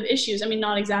kind of issues. I mean,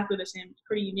 not exactly the same,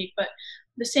 pretty unique, but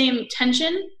the same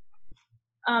tension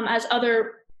as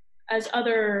other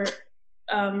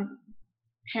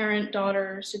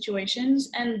parent-daughter situations.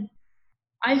 And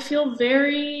I feel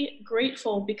very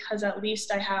grateful because at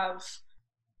least I have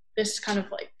this kind of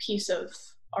piece of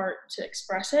art to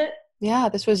express it. Yeah,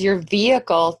 this was your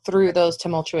vehicle through those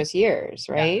tumultuous years,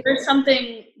 right? Yeah,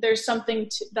 there's something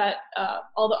that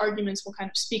all the arguments will kind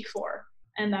of speak for,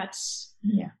 and that's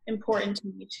important to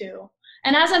me too.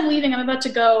 And as I'm leaving, I'm about to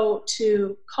go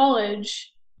to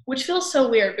college, which feels so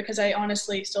weird because I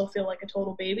honestly still feel like a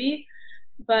total baby.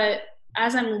 But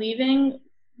as I'm leaving,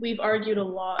 we've argued a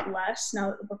lot less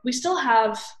now. We still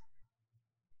have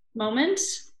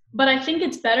moments, but I think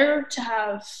it's better to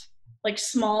have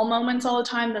small moments all the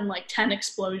time than 10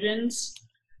 explosions.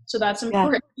 So that's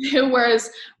important too. Whereas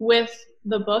with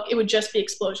the book, it would just be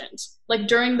explosions.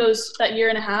 During that year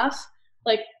and a half,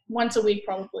 once a week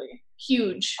probably.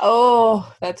 Huge.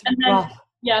 Oh, that's rough.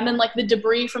 Yeah, and then the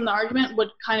debris from the argument would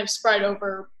kind of spread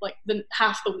over the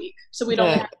half the week. So we'd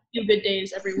only have 2 good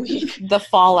days every week. The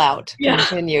fallout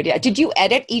continued. Yeah. Did you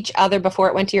edit each other before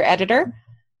it went to your editor?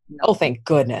 No. Oh, thank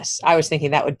goodness. I was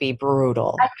thinking that would be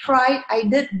brutal. I tried. I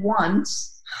did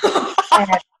once. And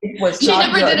it was she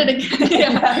not never good. did it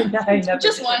again. I never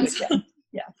just once.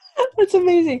 Yeah. That's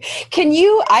amazing. Can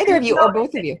you, either of you or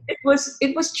both of you?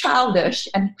 It was childish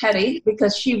and petty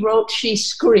because she wrote she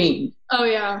screamed. Oh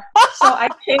yeah. So I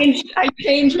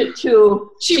changed it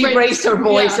to she raised her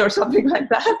voice or something like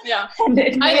that. Yeah.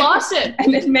 And I lost it.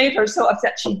 And it made her so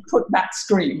upset she put back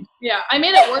scream. Yeah. I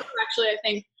made it work actually, I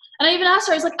think. And I even asked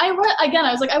her, I was like, I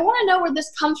want to know where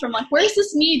this comes from. Where's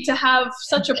this need to have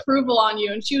such approval on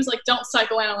you? And she was like, don't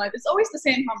psychoanalyze. It's always the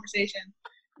same conversation.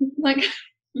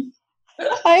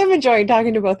 I am enjoying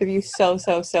talking to both of you so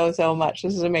much.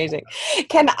 This is amazing.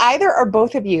 Can either or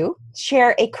both of you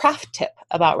share a craft tip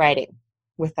about writing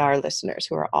with our listeners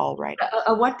who are all writers?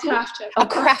 A what tip? Craft tip. A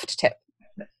craft tip.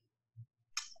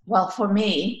 Well, for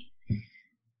me,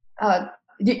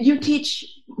 you teach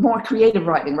more creative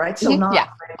writing, right? So not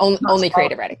only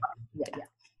creative writing. Yeah.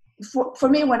 For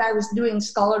me, when I was doing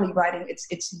scholarly writing,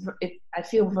 I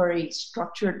feel very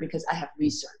structured because I have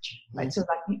research, right? Mm-hmm.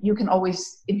 So you can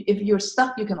always, if you're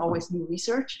stuck, you can always do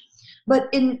research.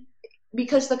 But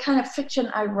because the kind of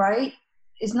fiction I write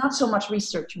is not so much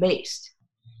research based.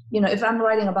 If I'm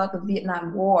writing about the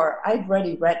Vietnam War, I've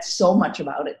already read so much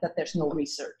about it that there's no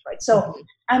research, right? So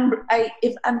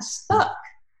if I'm stuck,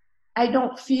 I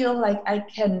don't feel like I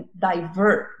can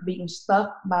divert being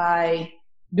stuck by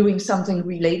doing something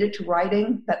related to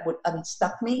writing that would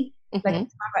unstuck me. Mm-hmm.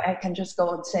 I can just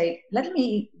go and say, let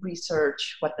me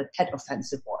research what the Tet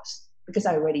Offensive was, because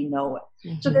I already know it.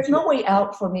 Mm-hmm. So there's no way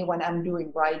out for me when I'm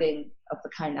doing writing of the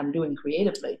kind I'm doing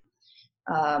creatively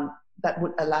that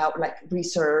would allow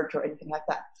research or anything like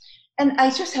that. And I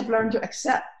just have learned to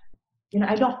accept.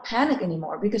 I don't panic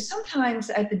anymore, because sometimes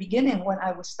at the beginning when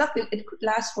I was stuck, it could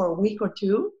last for a week or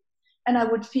two, and I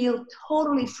would feel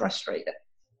totally frustrated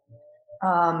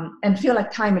and feel like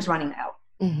time is running out.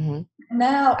 Mm-hmm.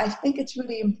 Now I think it's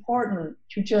really important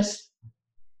to just,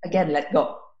 again, let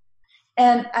go.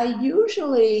 And I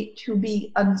usually, to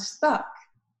be unstuck,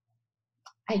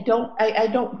 I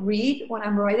don't read when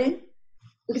I'm writing,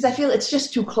 because I feel it's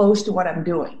just too close to what I'm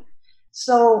doing.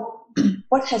 So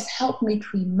what has helped me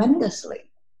tremendously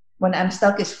when I'm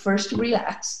stuck is first to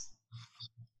relax,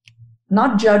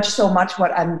 not judge so much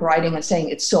what I'm writing and saying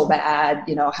it's so bad,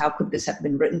 how could this have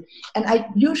been written? And I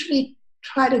usually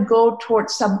try to go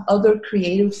towards some other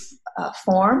creative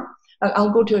form. I'll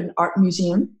go to an art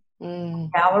museum,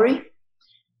 gallery.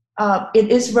 It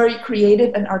is very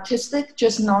creative and artistic,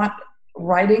 just not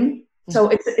writing. So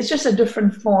it's just a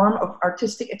different form of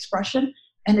artistic expression,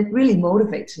 and it really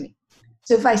motivates me.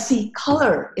 So if I see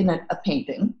color in a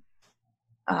painting,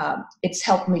 it's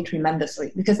helped me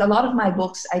tremendously, because a lot of my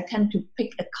books, I tend to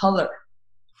pick a color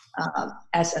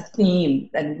as a theme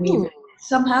and weave it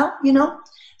somehow,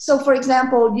 So for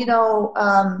example,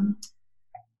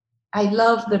 I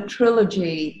love the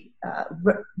trilogy,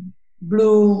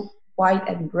 Blue, White,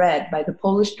 and Red by the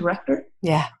Polish director.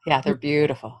 Yeah, they're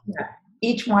beautiful. Yeah.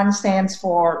 Each one stands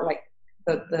for like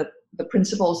the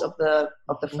principles of the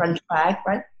French flag,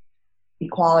 right?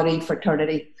 Equality,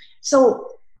 fraternity.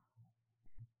 So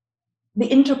the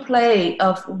interplay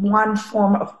of one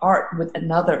form of art with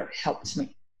another helps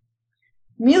me.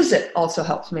 Music also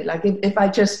helps me. Like if I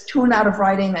just tune out of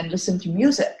writing and listen to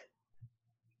music,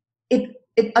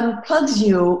 it unplugs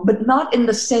you, but not in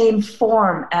the same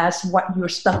form as what you're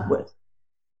stuck with.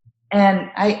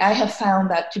 And I have found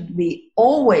that to be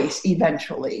always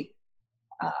eventually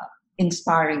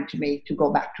inspiring to me to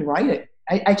go back to writing.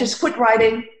 I just quit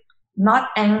writing,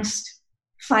 not angst,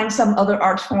 find some other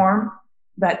art form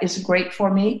that is great for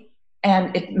me,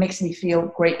 and it makes me feel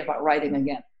great about writing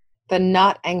again. The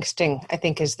not angsting, I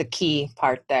think, is the key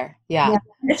part there. Yeah.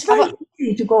 It's very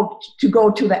easy to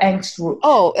go to the angst route.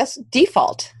 Oh, that's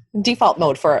default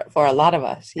mode for a lot of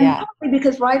us. Yeah. And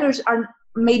because writers are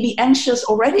maybe anxious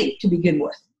already to begin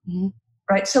with,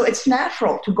 right? So it's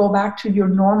natural to go back to your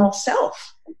normal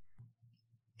self.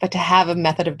 But to have a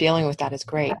method of dealing with that is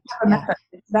great.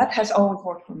 That has always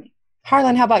worked for me.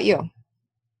 Harlan, how about you?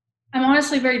 I'm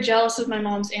honestly very jealous of my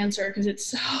mom's answer because it's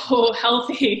so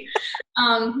healthy.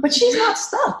 But she's not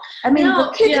stuck. I mean,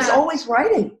 the kid is always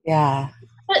writing. Yeah.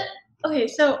 But, okay,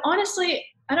 so honestly,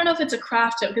 I don't know if it's a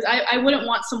craft tip, because I wouldn't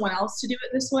want someone else to do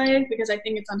it this way because I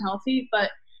think it's unhealthy. But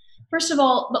first of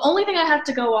all, the only thing I have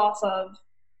to go off of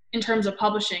in terms of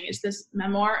publishing is this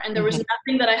memoir. And there was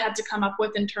nothing that I had to come up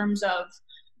with in terms of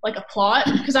like a plot,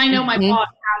 because I know my plot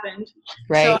happened.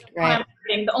 Right, so right.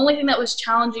 The only thing that was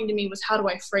challenging to me was how do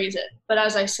I phrase it? But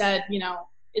as I said,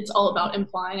 it's all about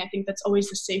implying. I think that's always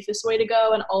the safest way to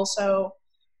go, and also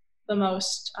the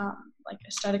most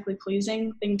aesthetically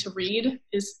pleasing thing to read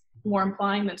is more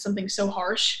implying than something so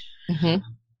harsh.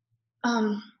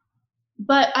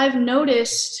 But I've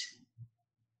noticed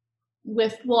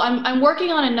I'm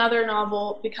working on another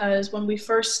novel, because when we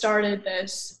first started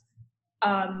this,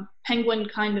 Penguin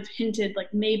kind of hinted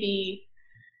like maybe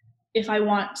if I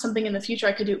want something in the future,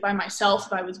 I could do it by myself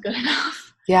if I was good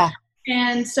enough. Yeah.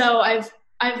 And so I've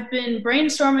been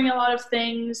brainstorming a lot of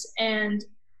things, and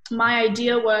my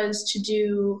idea was to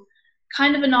do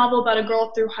kind of a novel about a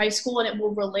girl through high school, and it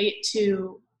will relate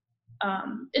to,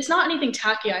 it's not anything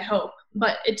tacky, I hope,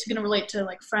 but it's going to relate to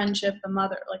like friendship, the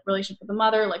mother, like relationship with the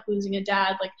mother, like losing a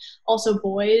dad, like also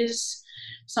boys,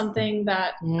 something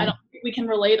that I don't think we can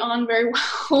relate on very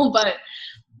well, but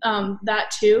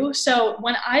that too. So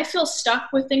when I feel stuck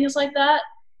with things like that,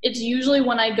 it's usually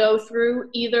when I go through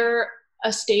either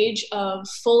a stage of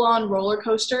full-on roller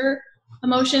coaster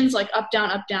emotions, like up,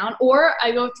 down, or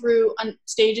I go through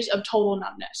stages of total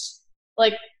numbness,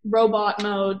 like robot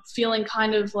mode, feeling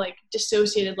kind of like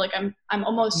dissociated, like I'm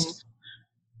almost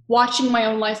watching my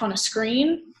own life on a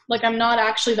screen, like I'm not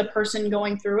actually the person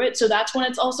going through it. So that's when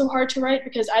it's also hard to write,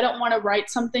 because I don't want to write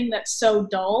something that's so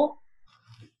dull.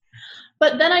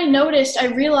 But then I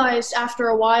realized after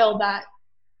a while that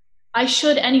I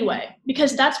should anyway,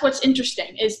 because that's what's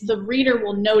interesting, is the reader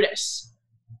will notice,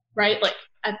 right? Like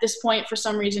at this point, for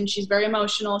some reason, she's very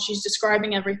emotional, she's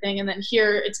describing everything, and then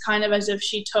here it's kind of as if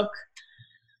she took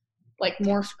like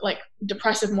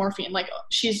depressive morphine, like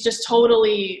she's just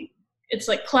totally, it's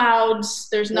like clouds,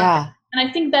 there's nothing. Yeah. And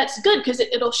I think that's good, because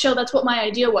it'll show, that's what my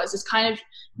idea was, is kind of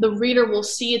the reader will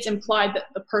see it's implied that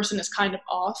the person is kind of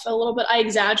off a little bit. I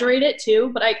exaggerate it too,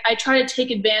 but I try to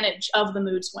take advantage of the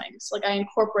mood swings. Like I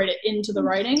incorporate it into the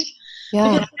writing.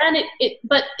 Yeah. Because then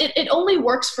it only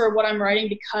works for what I'm writing,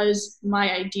 because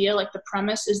my idea, like the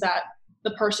premise, is that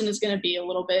the person is going to be a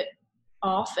little bit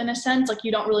off in a sense. Like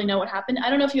you don't really know what happened. I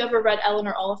don't know if you ever read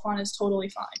Eleanor Oliphant is Totally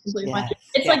Fine. Completely Fine.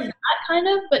 It's like that kind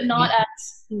of, but not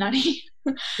as nutty.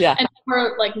 Yeah. And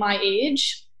for like my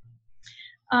age.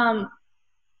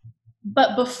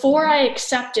 But before I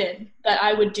accepted that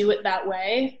I would do it that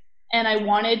way, and I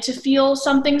wanted to feel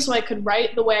something so I could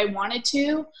write the way I wanted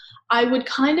to, I would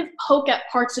kind of poke at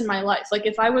parts in my life. Like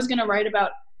if I was going to write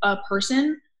about a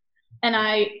person and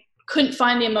I couldn't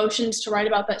find the emotions to write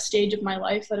about that stage of my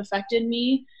life that affected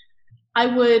me, I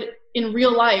would, in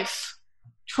real life,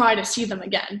 try to see them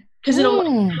again. Because it'll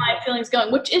get my feelings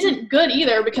going, which isn't good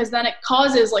either, because then it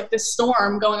causes like this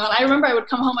storm going on. I remember I would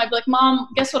come home, I'd be like, Mom,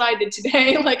 guess what I did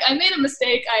today? Like, I made a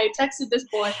mistake. I texted this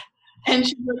boy. And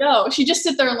she'd be like, oh, she just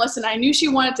sit there and listen. I knew she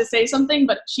wanted to say something,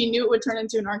 but she knew it would turn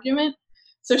into an argument.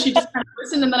 So she just kind of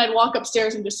listened, and then I'd walk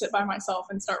upstairs and just sit by myself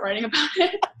and start writing about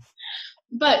it.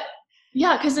 But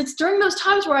yeah, because it's during those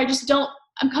times where I'm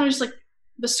kind of just like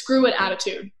the screw it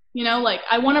attitude, you know, like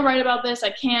I want to write about this,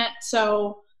 I can't,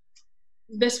 so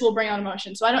this will bring out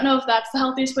emotion. So I don't know if that's the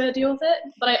healthiest way to deal with it,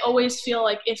 but I always feel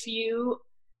like if you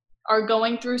are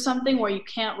going through something where you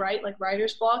can't write, like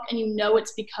writer's block, and you know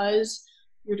it's because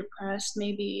you're depressed,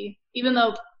 maybe, even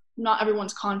though not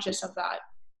everyone's conscious of that,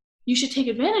 you should take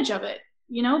advantage of it,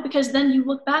 you know, because then you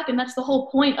look back and that's the whole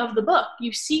point of the book.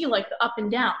 You see like the up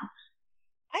and down.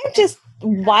 I'm just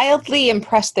wildly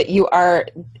impressed that you are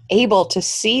able to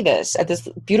see this at this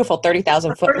beautiful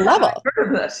 30,000 foot level. I've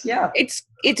heard of this, yeah.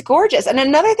 It's gorgeous. And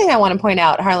another thing I want to point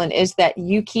out, Harlan, is that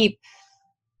you keep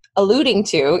alluding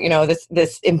to, you know,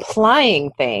 this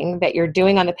implying thing that you're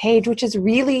doing on the page, which is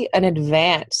really an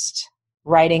advanced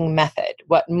writing method.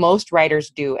 What most writers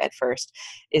do at first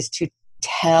is to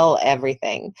tell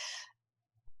everything.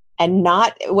 And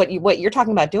not what you're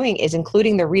talking about doing is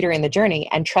including the reader in the journey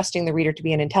and trusting the reader to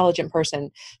be an intelligent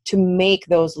person to make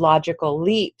those logical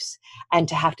leaps and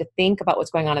to have to think about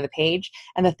what's going on the page.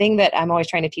 And the thing that I'm always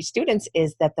trying to teach students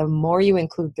is that the more you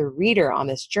include the reader on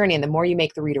this journey and the more you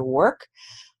make the reader work,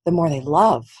 the more they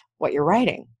love what you're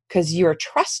writing because you're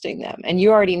trusting them and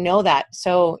you already know that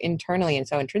so internally and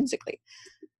so intrinsically.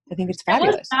 I think it's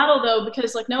fabulous. It's a battle though,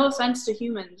 because like, no offense to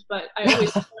humans, but I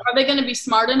always, are they going to be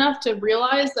smart enough to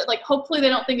realize that, like, hopefully they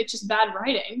don't think it's just bad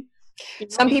writing. You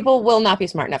know? Some people will not be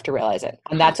smart enough to realize it.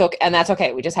 And that's okay. And that's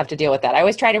okay. We just have to deal with that. I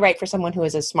always try to write for someone who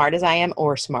is as smart as I am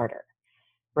or smarter,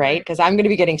 right? Because I'm going to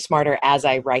be getting smarter as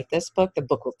I write this book. The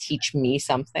book will teach me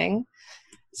something.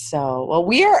 So, well,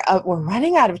 we're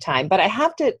running out of time, but I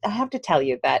have to tell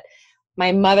you that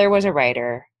my mother was a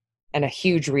writer and a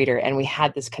huge reader, and we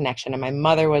had this connection, and my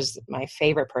mother was my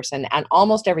favorite person, and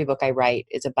almost every book I write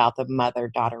is about the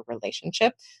mother-daughter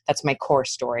relationship. That's my core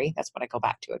story. That's what I go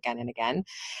back to again and again.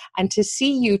 And to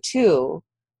see you two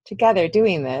together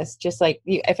doing this, just like,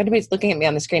 if anybody's looking at me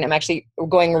on the screen, I'm actually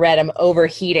going red. I'm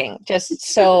overheating. Just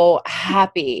so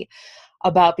happy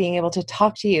about being able to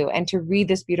talk to you and to read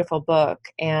this beautiful book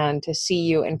and to see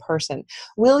you in person.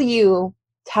 Will you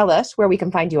tell us where we can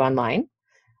find you online?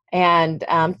 And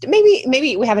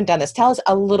maybe we haven't done this. Tell us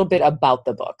a little bit about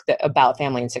the book, about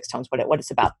Family in Six Tones, what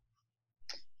it's about.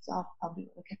 So I'll be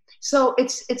okay. So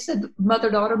it's a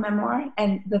mother-daughter memoir,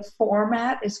 and the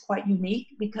format is quite unique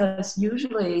because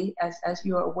usually, as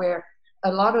you're aware,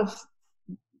 a lot of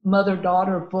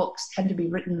mother-daughter books tend to be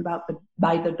written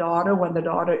by the daughter when the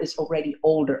daughter is already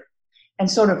older, and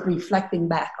sort of reflecting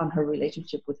back on her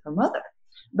relationship with her mother.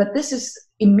 But this is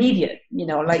immediate, you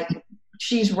know, like.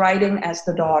 She's writing as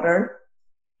the daughter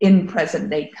in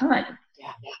present day time.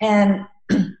 Yeah. And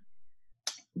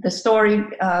the story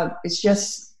is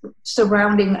just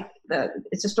surrounding,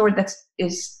 it's a story that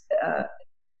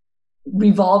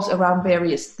revolves around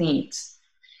various themes,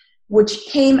 which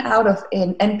came out of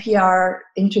an NPR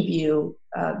interview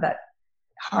that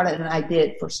Harlan and I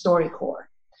did for StoryCorps.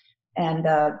 And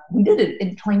we did it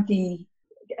in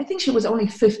I think she was only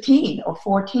 15 or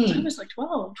 14. She was like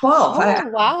 12. 12. Oh,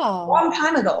 wow. A long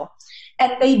time ago.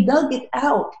 And they dug it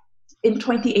out in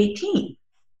 2018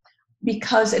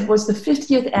 because it was the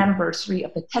 50th anniversary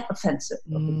of the Tet Offensive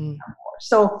of the Vietnam War.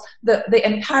 So the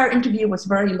entire interview was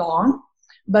very long,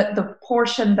 but the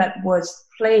portion that was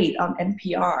played on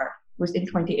NPR was in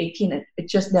 2018. And it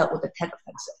just dealt with the Tet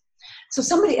Offensive. So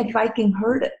somebody at Viking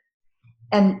heard it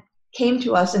and came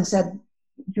to us and said,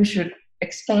 you should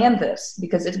expand this,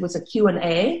 because it was a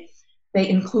Q&A. They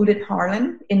included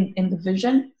Harlan in the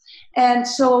vision. And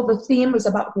so the theme was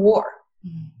about war.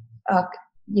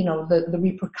 You know, the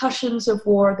repercussions of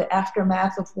war, the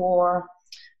aftermath of war,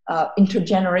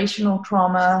 intergenerational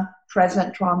trauma,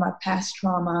 present trauma, past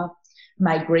trauma,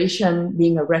 migration,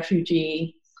 being a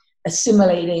refugee,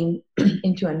 assimilating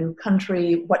into a new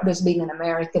country, what does being an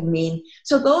American mean?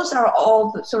 So those are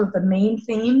all sort of the main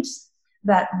themes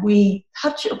that we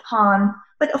touch upon,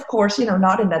 but of course, you know,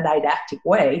 not in a didactic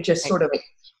way, just sort of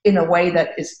in a way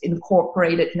that is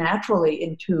incorporated naturally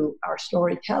into our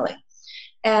storytelling.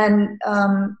 And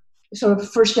sort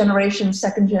of first generation,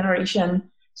 second generation.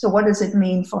 So what does it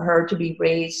mean for her to be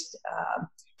raised,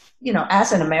 you know,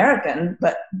 as an American,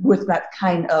 but with that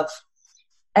kind of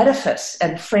edifice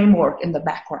and framework in the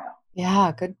background?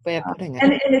 Yeah, good way of putting it.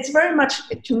 And it's very much,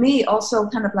 to me, also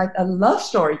kind of like a love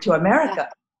story to America.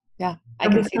 Yeah, I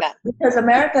can see that. Because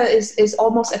America is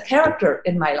almost a character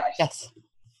in my life. Yes.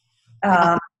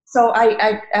 So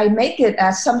I make it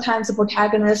as sometimes a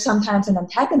protagonist, sometimes an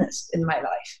antagonist in my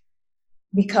life.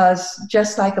 Because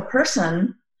just like a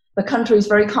person, the country is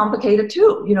very complicated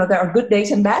too. You know, there are good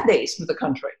days and bad days with the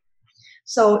country.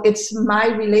 So it's my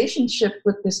relationship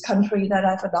with this country that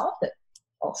I've adopted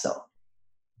also.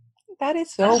 That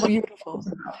is so beautiful.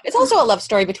 It's also a love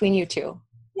story between you two.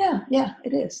 Yeah,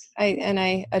 it is.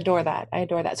 I adore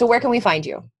that. So where can we find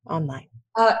you online?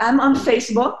 I'm on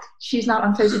Facebook. She's not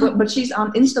on Facebook, but she's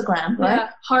on Instagram, right? Yeah,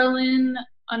 Harlan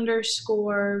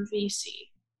 _VC.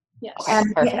 Yes. Okay,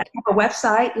 and perfect. we have a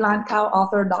website,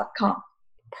 landcowauthor.com.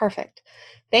 Perfect.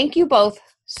 Thank you both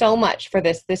so much for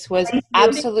this. This was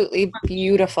absolutely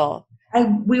beautiful.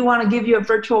 We want to give you a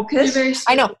virtual kiss. You're very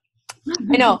sweet. I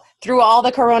know. Through all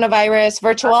the coronavirus,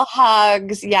 virtual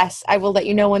hugs. Yes, I will let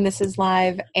you know when this is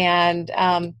live. And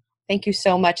thank you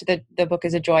so much. The book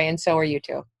is a joy, and so are you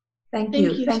too. Thank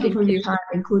you for your time,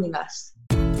 including us.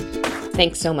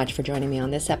 Thanks so much for joining me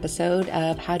on this episode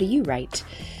of How Do You Write?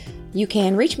 You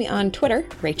can reach me on Twitter,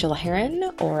 Rachel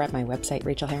Herron, or at my website,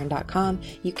 rachelherron.com.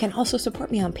 You can also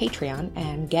support me on Patreon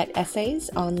and get essays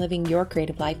on living your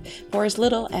creative life for as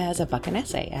little as $1 an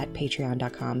essay at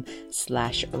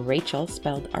patreon.com/Rachel,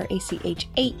 spelled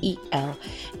RACHAEL.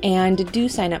 And do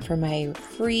sign up for my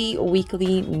free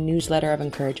weekly newsletter of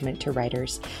encouragement to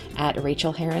writers at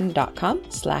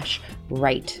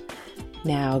rachelherron.com/write.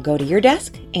 Now go to your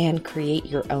desk and create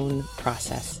your own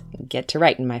process. Get to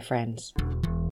writing, my friends.